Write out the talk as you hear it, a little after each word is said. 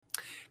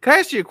Can I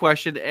ask you a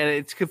question? And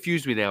it's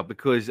confused me now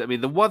because, I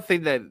mean, the one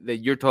thing that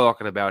you're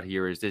talking about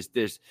here is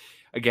this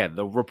again,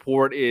 the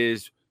report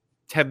is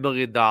 $10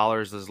 million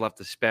is left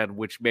to spend,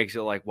 which makes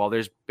it like, well,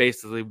 there's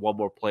basically one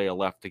more player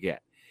left to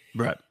get.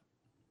 Right.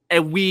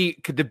 And we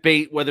could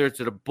debate whether it's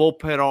in a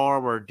bullpen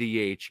arm or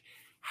a DH.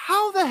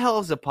 How the hell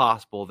is it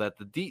possible that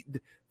the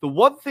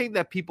one thing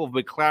that people have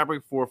been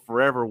clamoring for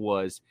forever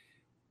was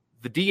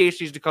the DH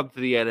needs to come to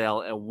the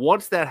NL, and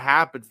once that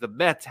happens, the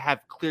Mets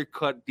have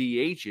clear-cut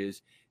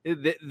DHs.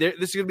 This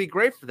is going to be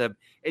great for them,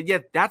 and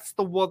yet that's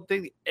the one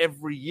thing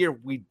every year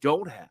we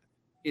don't have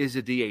is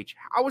a DH.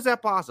 How is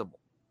that possible?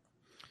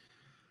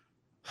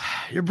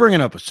 You're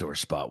bringing up a sore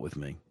spot with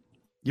me.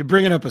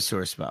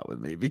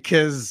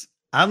 Because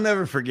I'll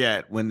never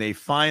forget when they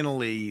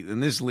finally, in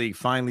this league,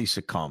 finally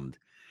succumbed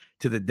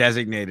to the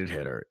designated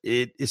hitter.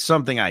 It is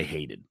something I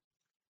hated.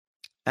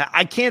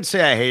 I can't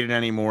say I hate it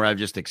anymore. I've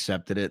just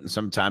accepted it. And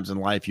sometimes in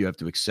life, you have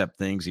to accept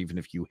things, even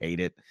if you hate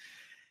it.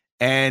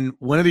 And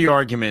one of the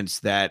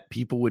arguments that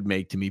people would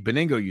make to me,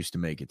 Beningo used to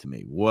make it to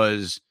me,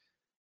 was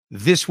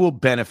this will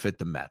benefit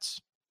the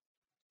Mets.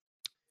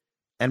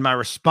 And my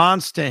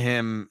response to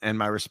him and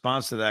my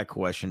response to that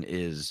question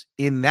is,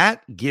 in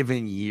that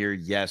given year,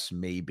 yes,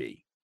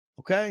 maybe.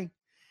 Okay?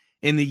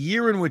 In the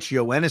year in which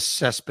Yoenis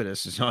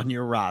Cespedes is on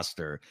your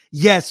roster,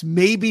 yes,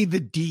 maybe the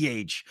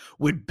DH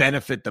would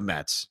benefit the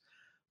Mets.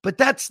 But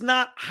that's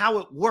not how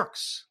it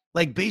works.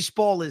 Like,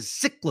 baseball is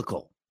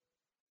cyclical,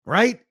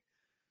 right?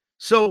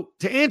 So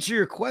to answer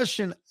your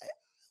question,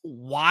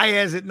 why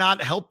has it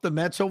not helped the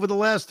Mets over the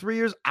last 3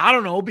 years? I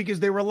don't know, because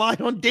they relied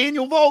on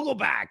Daniel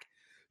Vogelbach,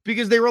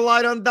 because they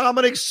relied on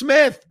Dominic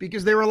Smith,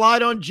 because they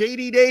relied on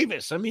J.D.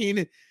 Davis. I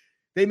mean,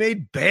 they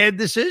made bad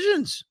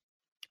decisions.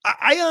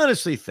 I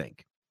honestly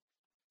think,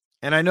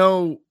 and I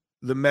know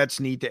the Mets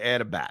need to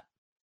add a bat,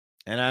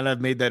 and I've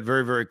made that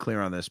very, very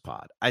clear on this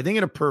pod. I think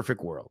in a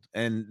perfect world,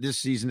 and this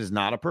season is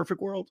not a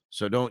perfect world,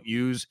 so don't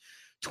use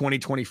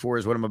 2024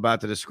 as what I'm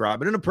about to describe,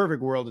 but in a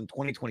perfect world in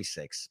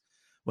 2026,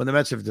 when the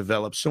Mets have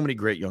developed so many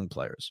great young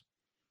players,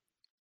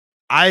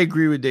 I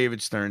agree with David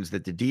Stearns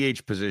that the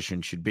DH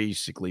position should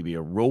basically be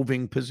a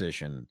roving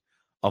position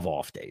of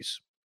off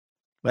days.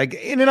 Like,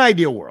 in an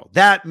ideal world,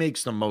 that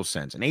makes the most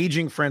sense. An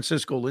aging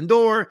Francisco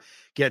Lindor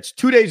gets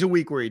 2 days a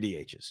week where he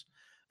DHs.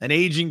 An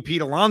aging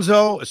Pete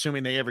Alonso,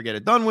 assuming they ever get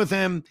it done with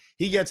him,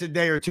 he gets a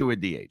day or two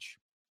at DH.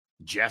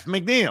 Jeff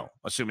McNeil,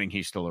 assuming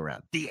he's still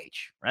around, DH,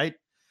 right?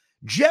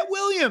 Jet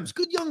Williams,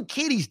 good young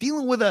kid, he's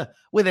dealing with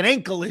an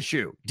ankle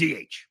issue,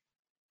 DH.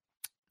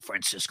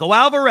 Francisco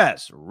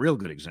Alvarez, a real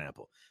good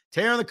example,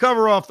 tearing the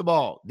cover off the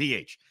ball,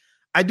 DH.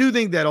 I do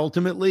think that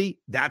ultimately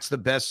that's the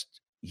best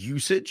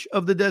usage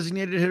of the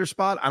designated hitter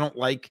spot. I don't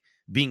like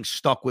being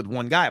stuck with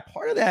one guy.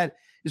 Part of that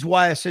is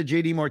why I said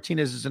JD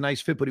Martinez is a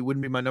nice fit, but he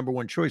wouldn't be my number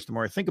one choice the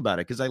more I think about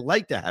it, because I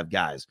like to have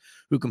guys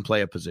who can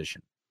play a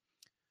position.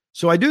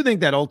 So I do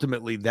think that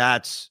ultimately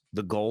that's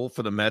the goal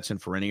for the Mets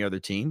and for any other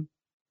team.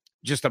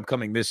 Just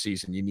upcoming this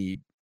season, you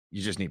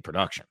just need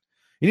production.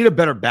 You need a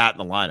better bat in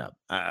the lineup.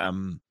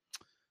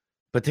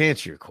 But to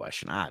answer your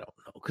question, I don't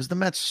know, because the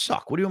Mets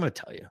suck. What do you want me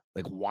to tell you?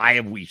 Like, why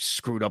have we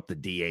screwed up the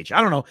DH?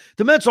 I don't know.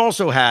 The Mets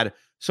also had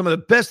some of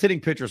the best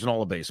hitting pitchers in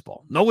all of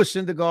baseball. Noah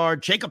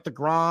Syndergaard, Jacob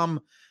deGrom.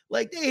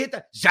 Like, they hit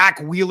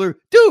Zach Wheeler.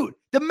 Dude,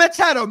 the Mets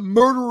had a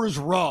murderer's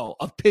row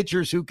of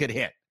pitchers who could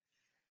hit.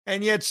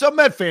 And yet some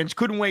Met fans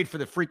couldn't wait for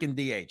the freaking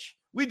DH.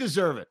 We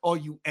deserve it. All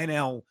you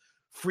NL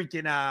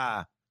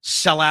freaking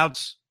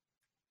sellouts.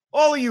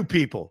 All of you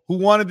people who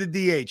wanted the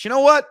DH. You know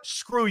what?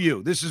 Screw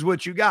you. This is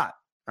what you got.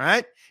 All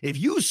right? If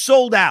you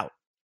sold out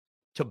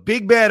to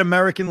Big Bad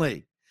American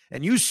League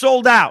and you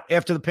sold out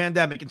after the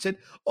pandemic and said,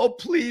 oh,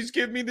 please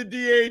give me the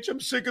DH. I'm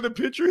sick of the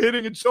pitcher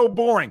hitting. It's so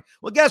boring.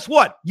 Well, guess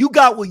what? You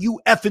got what you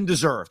effing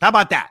deserved. How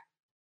about that?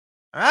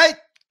 All right?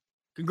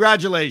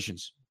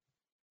 Congratulations.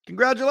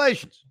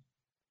 Congratulations.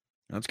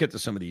 Let's get to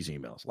some of these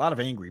emails. A lot of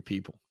angry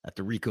people at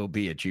the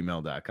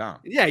ricob@gmail.com.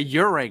 Yeah,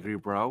 you're angry,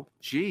 bro.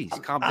 Jeez,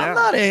 calm down.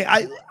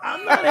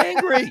 I'm not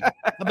angry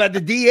about the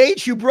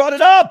DH. You brought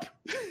it up.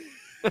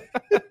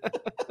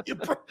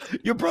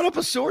 You brought up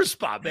a sore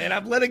spot, man.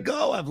 I've let it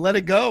go.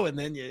 And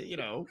then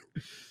you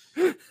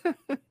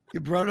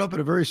brought it up in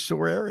a very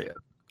sore area.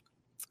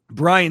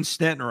 Brian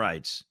Stanton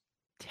writes,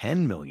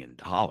 $10 million.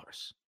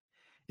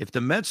 If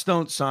the Mets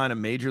don't sign a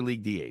major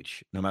league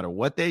DH, no matter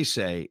what they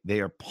say, they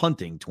are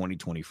punting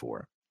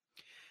 2024.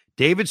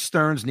 David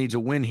Stearns needs a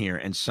win here,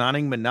 and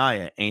signing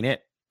Manaea ain't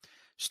it.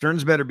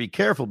 Stearns better be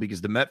careful,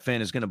 because the Met fan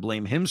is going to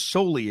blame him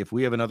solely if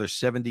we have another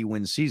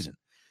 70-win season.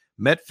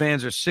 Met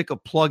fans are sick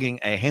of plugging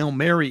a Hail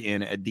Mary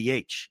in at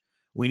DH.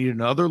 We need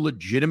another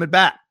legitimate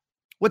bat.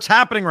 What's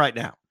happening right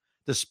now?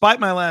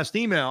 Despite my last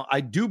email, I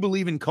do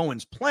believe in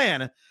Cohen's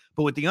plan,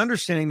 but with the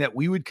understanding that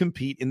we would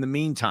compete in the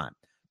meantime.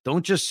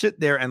 Don't just sit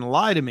there and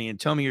lie to me and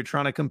tell me you're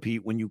trying to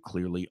compete when you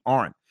clearly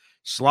aren't.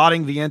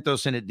 Slotting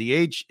Vientos in at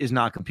DH is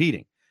not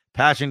competing.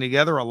 Patching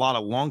together a lot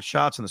of long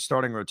shots in the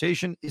starting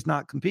rotation is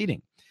not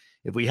competing.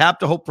 If we have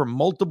to hope for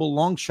multiple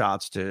long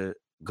shots to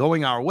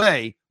going our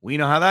way, we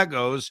know how that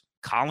goes.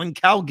 Colin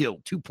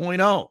Cowgill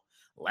 2.0.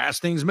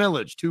 Lastings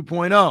Millage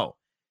 2.0,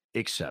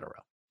 etc.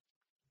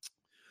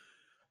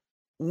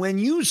 When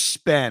you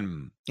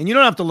spend, and you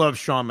don't have to love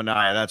Sean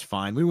Manaea, that's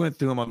fine. We went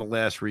through him on the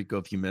last Rico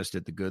if you missed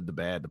it, the good, the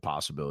bad, the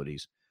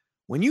possibilities.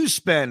 When you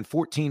spend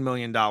 $14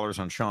 million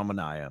on Sean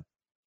Manaea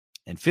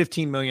and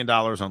 $15 million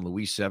on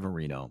Luis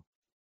Severino,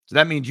 so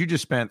that means you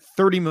just spent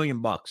 $30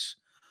 million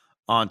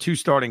on 2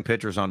 starting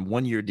pitchers on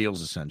 1-year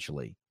deals,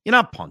 essentially. You're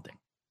not punting.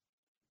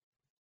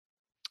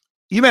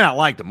 You may not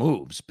like the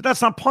moves, but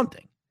that's not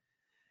punting.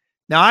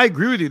 Now, I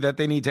agree with you that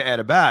they need to add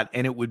a bat,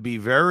 and it would be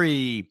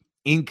very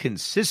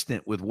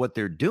inconsistent with what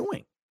they're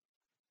doing,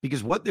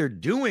 because what they're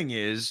doing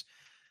is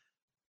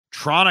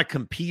trying to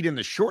compete in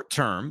the short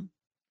term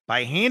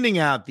by handing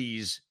out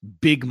these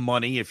big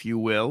money, if you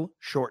will,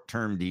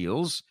 short-term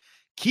deals,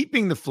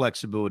 keeping the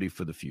flexibility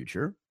for the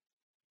future,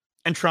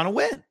 and trying to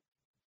win.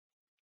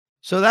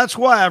 So that's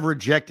why I've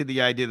rejected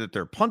the idea that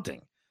they're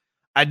punting.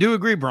 I do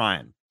agree,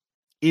 Brian.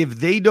 If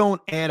they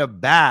don't add a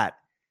bat,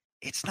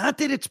 it's not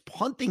that it's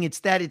punting, it's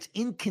that it's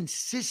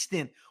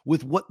inconsistent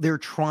with what they're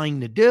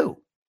trying to do.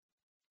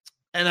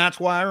 And that's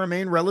why I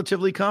remain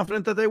relatively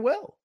confident that they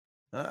will.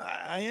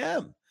 I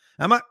am.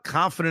 I'm not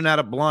confident out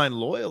of blind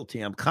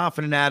loyalty. I'm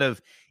confident out of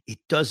it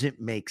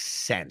doesn't make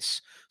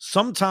sense.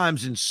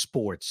 Sometimes in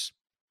sports,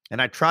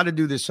 and I try to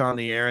do this on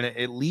the air, and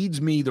it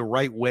leads me the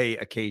right way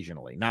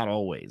occasionally, not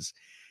always,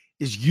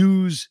 is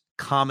use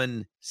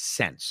common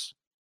sense.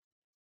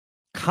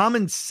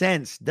 Common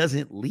sense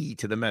doesn't lead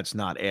to the Mets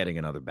not adding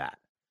another bat.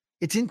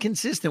 It's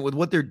inconsistent with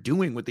what they're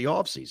doing with the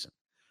offseason.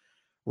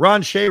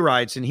 Ron Shea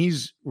writes, and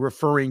he's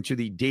referring to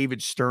the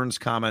David Stearns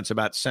comments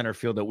about center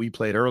field that we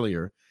played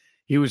earlier.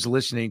 He was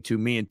listening to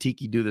me and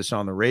Tiki do this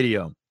on the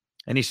radio.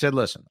 And he said,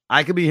 listen,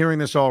 I could be hearing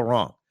this all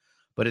wrong,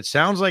 but it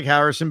sounds like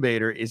Harrison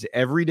Bader is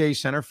everyday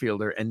center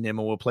fielder and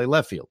Nimmo will play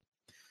left field.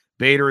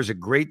 Bader is a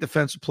great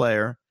defensive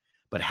player,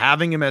 but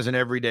having him as an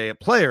everyday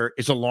player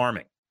is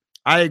alarming.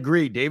 I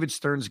agree. David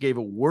Stearns gave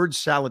a word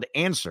salad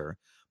answer,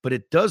 but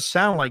it does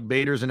sound like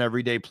Bader's an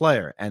everyday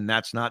player, and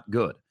that's not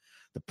good.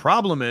 The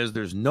problem is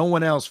there's no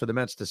one else for the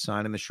Mets to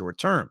sign in the short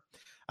term.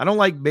 I don't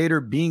like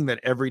Bader being that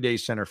everyday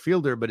center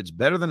fielder, but it's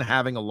better than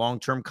having a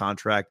long-term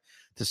contract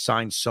to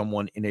sign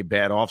someone in a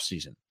bad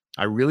offseason.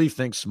 I really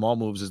think small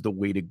moves is the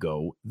way to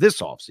go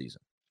this offseason.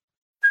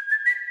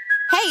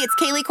 Hey, it's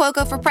Kaylee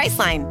Cuoco for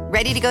Priceline.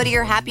 Ready to go to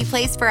your happy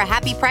place for a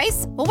happy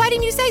price? Well, why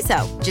didn't you say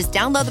so? Just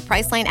download the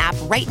Priceline app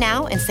right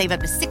now and save up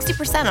to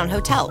 60% on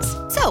hotels.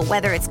 So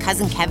whether it's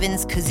Cousin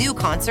Kevin's Kazoo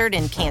Concert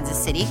in Kansas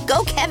City,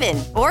 go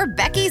Kevin, or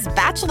Becky's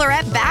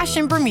Bachelorette Bash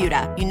in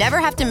Bermuda, you never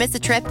have to miss a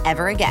trip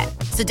ever again.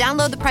 So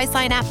download the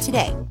Priceline app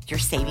today. Your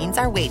savings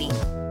are waiting.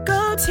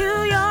 Go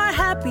to your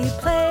happy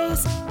place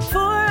for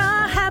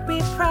a happy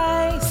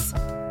price.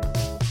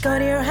 Go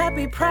to your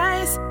happy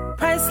price,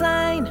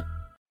 Priceline.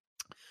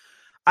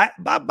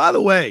 By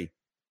the way,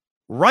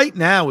 right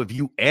now, if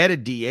you add a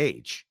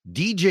DH,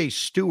 DJ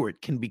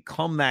Stewart can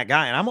become that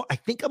guy. And I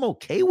think I'm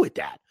okay with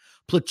that.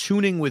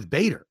 Platooning with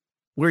Bader,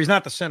 where he's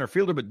not the center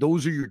fielder, but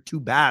those are your 2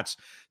 bats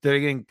that are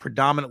getting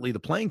predominantly the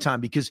playing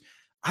time, because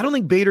I don't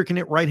think Bader can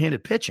hit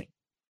right-handed pitching.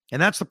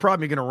 And that's the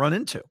problem you're going to run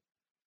into.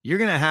 You're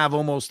going to have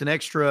almost an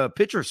extra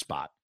pitcher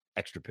spot,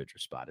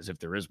 as if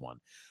there is one,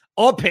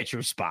 a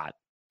pitcher spot.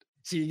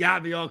 So you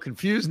got me all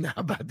confused now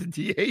about the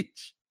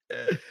DH.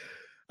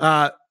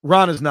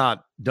 Ron is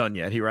not done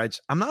yet. He writes,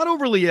 I'm not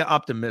overly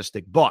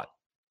optimistic, but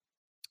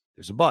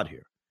there's a but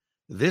here.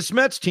 This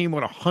Mets team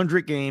won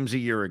 100 games a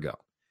year ago.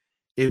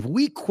 If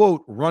we,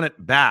 quote, run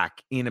it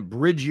back in a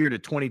bridge year to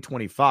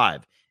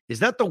 2025, is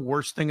that the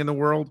worst thing in the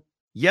world?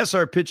 Yes,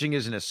 our pitching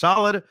isn't as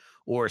solid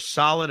or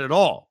solid at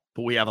all,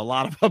 but we have a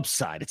lot of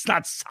upside. It's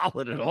not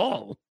solid at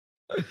all.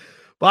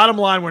 Bottom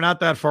line, we're not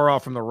that far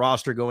off from the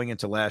roster going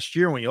into last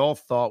year when we all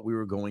thought we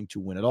were going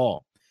to win it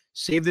all.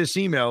 Save this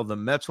email. The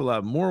Mets will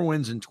have more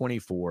wins in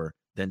 24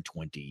 than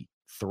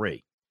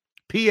 23.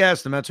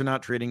 P.S. The Mets are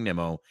not trading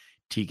Nimmo.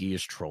 Tiki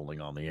is trolling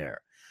on the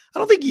air. I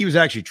don't think he was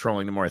actually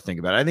trolling the more I think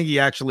about it. I think he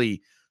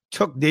actually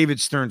took David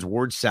Stearns'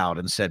 word salad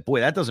and said, boy,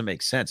 that doesn't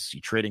make sense. Is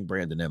he trading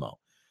Brandon Nimmo?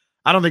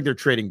 I don't think they're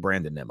trading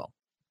Brandon Nimmo.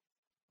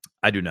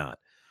 I do not.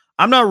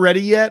 I'm not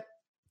ready yet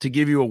to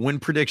give you a win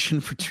prediction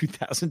for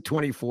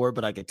 2024,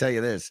 but I can tell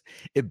you this.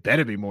 It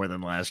better be more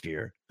than last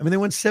year. I mean, they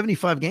won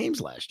 75 games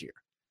last year.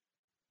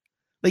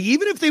 Like,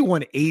 even if they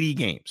won 80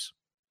 games,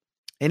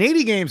 and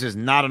 80 games is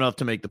not enough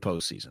to make the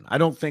postseason. I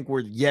don't think we're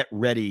yet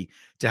ready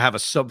to have a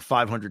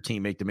sub-500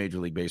 team make the Major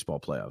League Baseball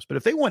playoffs. But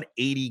if they won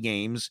 80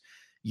 games,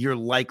 you're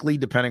likely,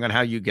 depending on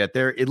how you get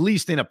there, at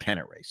least in a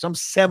pennant race, some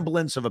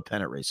semblance of a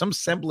pennant race, some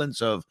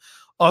semblance of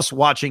us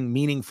watching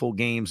meaningful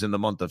games in the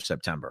month of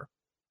September.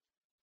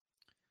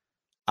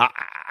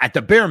 At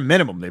the bare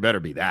minimum, they better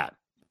be that.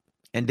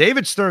 And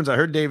David Stearns, I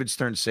heard David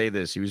Stearns say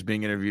this. He was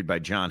being interviewed by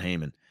John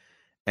Heyman.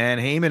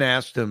 And Heyman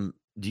asked him,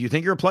 do you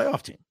think you're a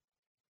playoff team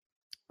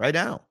right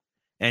now?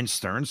 And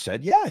Stearns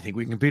said, yeah, I think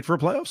we can compete for a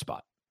playoff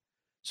spot.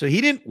 So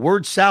he didn't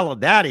word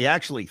salad that. He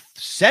actually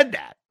said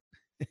that.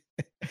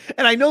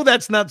 And I know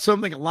that's not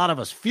something a lot of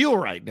us feel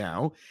right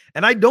now.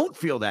 And I don't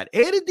feel that.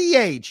 Add a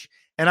DH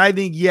And I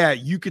think, yeah,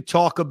 you could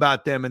talk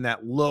about them in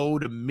that low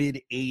to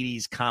mid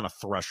 80s kind of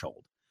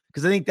threshold,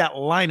 because I think that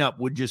lineup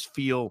would just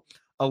feel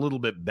a little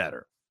bit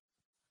better.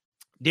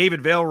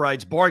 David Vale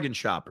writes, bargain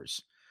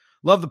shoppers.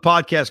 Love the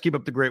podcast. Keep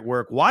up the great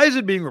work. Why is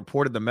it being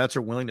reported the Mets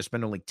are willing to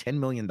spend only $10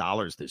 million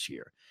this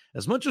year?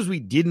 As much as we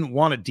didn't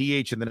want a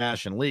DH in the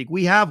National League,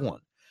 we have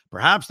one.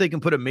 Perhaps they can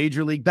put a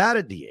major league bat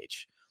at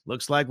DH.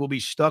 Looks like we'll be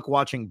stuck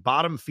watching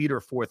bottom feeder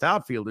fourth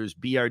outfielders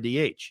be our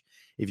DH.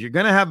 If you're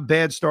going to have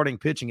bad starting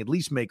pitching, at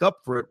least make up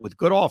for it with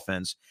good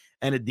offense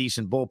and a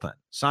decent bullpen.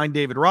 Sign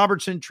David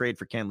Robertson, trade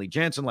for Kenley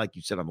Jansen, like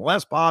you said on the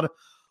last pod.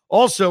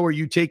 Also, are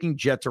you taking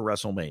Jet to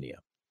WrestleMania?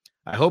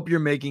 I hope you're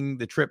making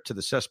the trip to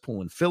the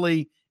cesspool in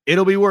Philly.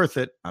 It'll be worth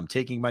it. I'm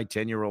taking my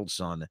 10-year-old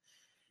son.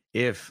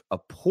 If a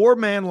poor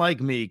man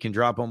like me can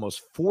drop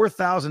almost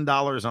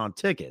 $4,000 on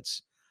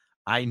tickets,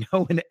 I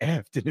know an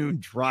afternoon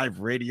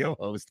drive radio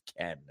host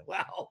can.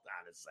 Well, hold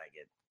on a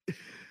second.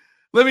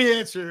 Let me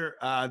answer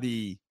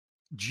the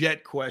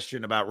Jet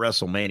question about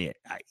WrestleMania.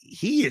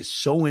 He is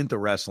so into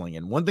wrestling.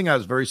 And one thing I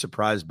was very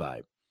surprised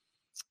by,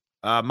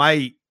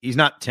 he's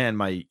not 10,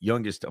 my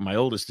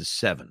oldest is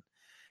 7.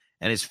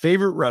 And his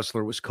favorite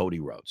wrestler was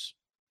Cody Rhodes.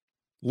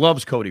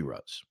 Loves Cody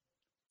Rhodes.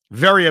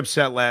 Very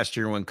upset last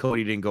year when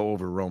Cody didn't go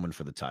over Roman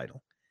for the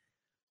title.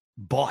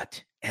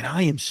 But, and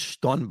I am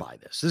stunned by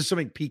this. This is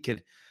something Pete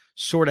could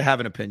sort of have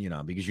an opinion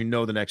on, because you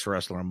know the next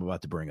wrestler I'm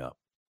about to bring up.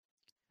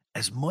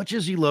 As much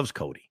as he loves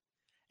Cody,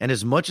 and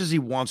as much as he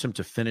wants him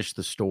to finish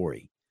the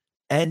story,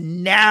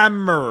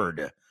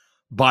 enamored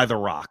by The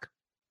Rock.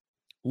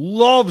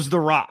 Loves The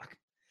Rock.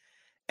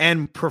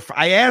 And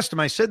I asked him,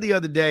 I said the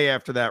other day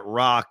after that,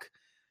 Rock,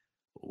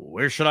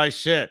 where should I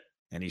sit?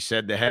 And he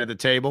said the head of the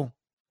table,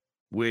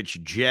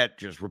 which Jet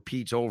just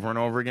repeats over and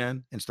over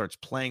again and starts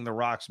playing The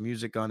Rock's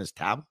music on his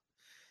tablet.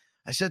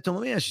 I said to him,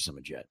 let me ask you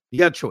something, Jet. You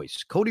got a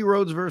choice. Cody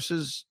Rhodes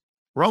versus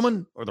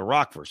Roman or The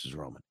Rock versus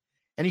Roman?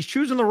 And he's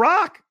choosing The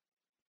Rock.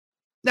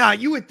 Now,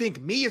 you would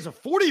think me as a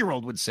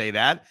 40-year-old would say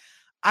that.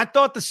 I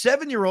thought the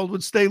 7-year-old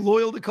would stay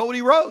loyal to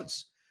Cody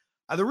Rhodes.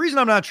 The reason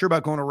I'm not sure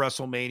about going to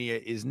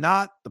WrestleMania is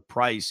not the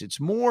price. It's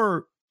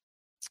more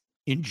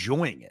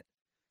enjoying it.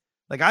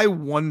 Like, I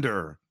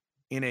wonder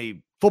in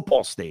a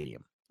football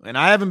stadium, and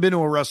I haven't been to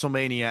a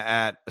WrestleMania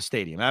at a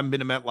stadium. I haven't been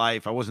to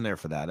MetLife. I wasn't there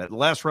for that. The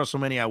last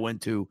WrestleMania I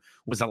went to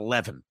was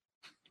 11,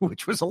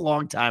 which was a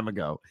long time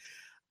ago.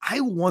 I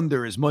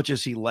wonder, as much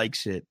as he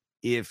likes it,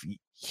 if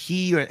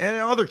he and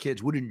other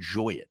kids would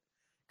enjoy it,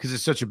 because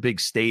it's such a big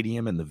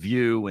stadium and the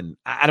view, and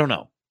I don't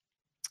know.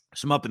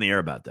 So I'm up in the air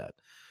about that.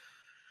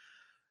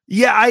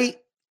 Yeah,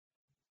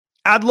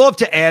 I'd love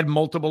to add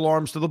multiple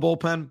arms to the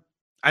bullpen.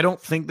 I don't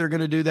think they're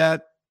going to do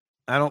that.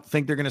 I don't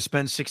think they're going to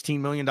spend $16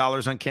 million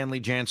on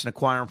Kenley Jansen,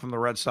 acquire him from the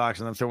Red Sox,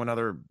 and then throw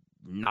another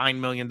 $9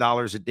 million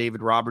at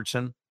David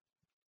Robertson.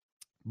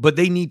 But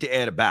they need to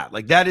add a bat.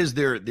 Like, that is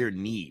their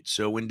need.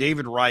 So when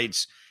David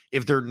writes,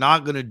 if they're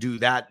not going to do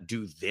that,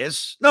 do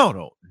this.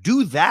 No,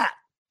 do that.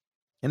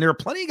 And there are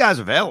plenty of guys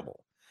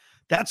available.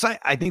 That's,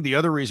 I think, the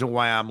other reason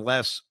why I'm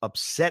less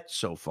upset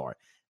so far.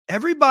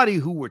 Everybody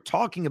who we're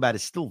talking about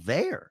is still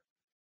there.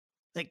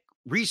 Like,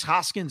 Rhys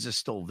Hoskins is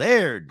still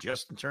there.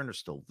 Justin Turner's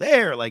still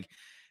there. Like,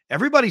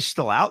 everybody's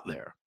still out there.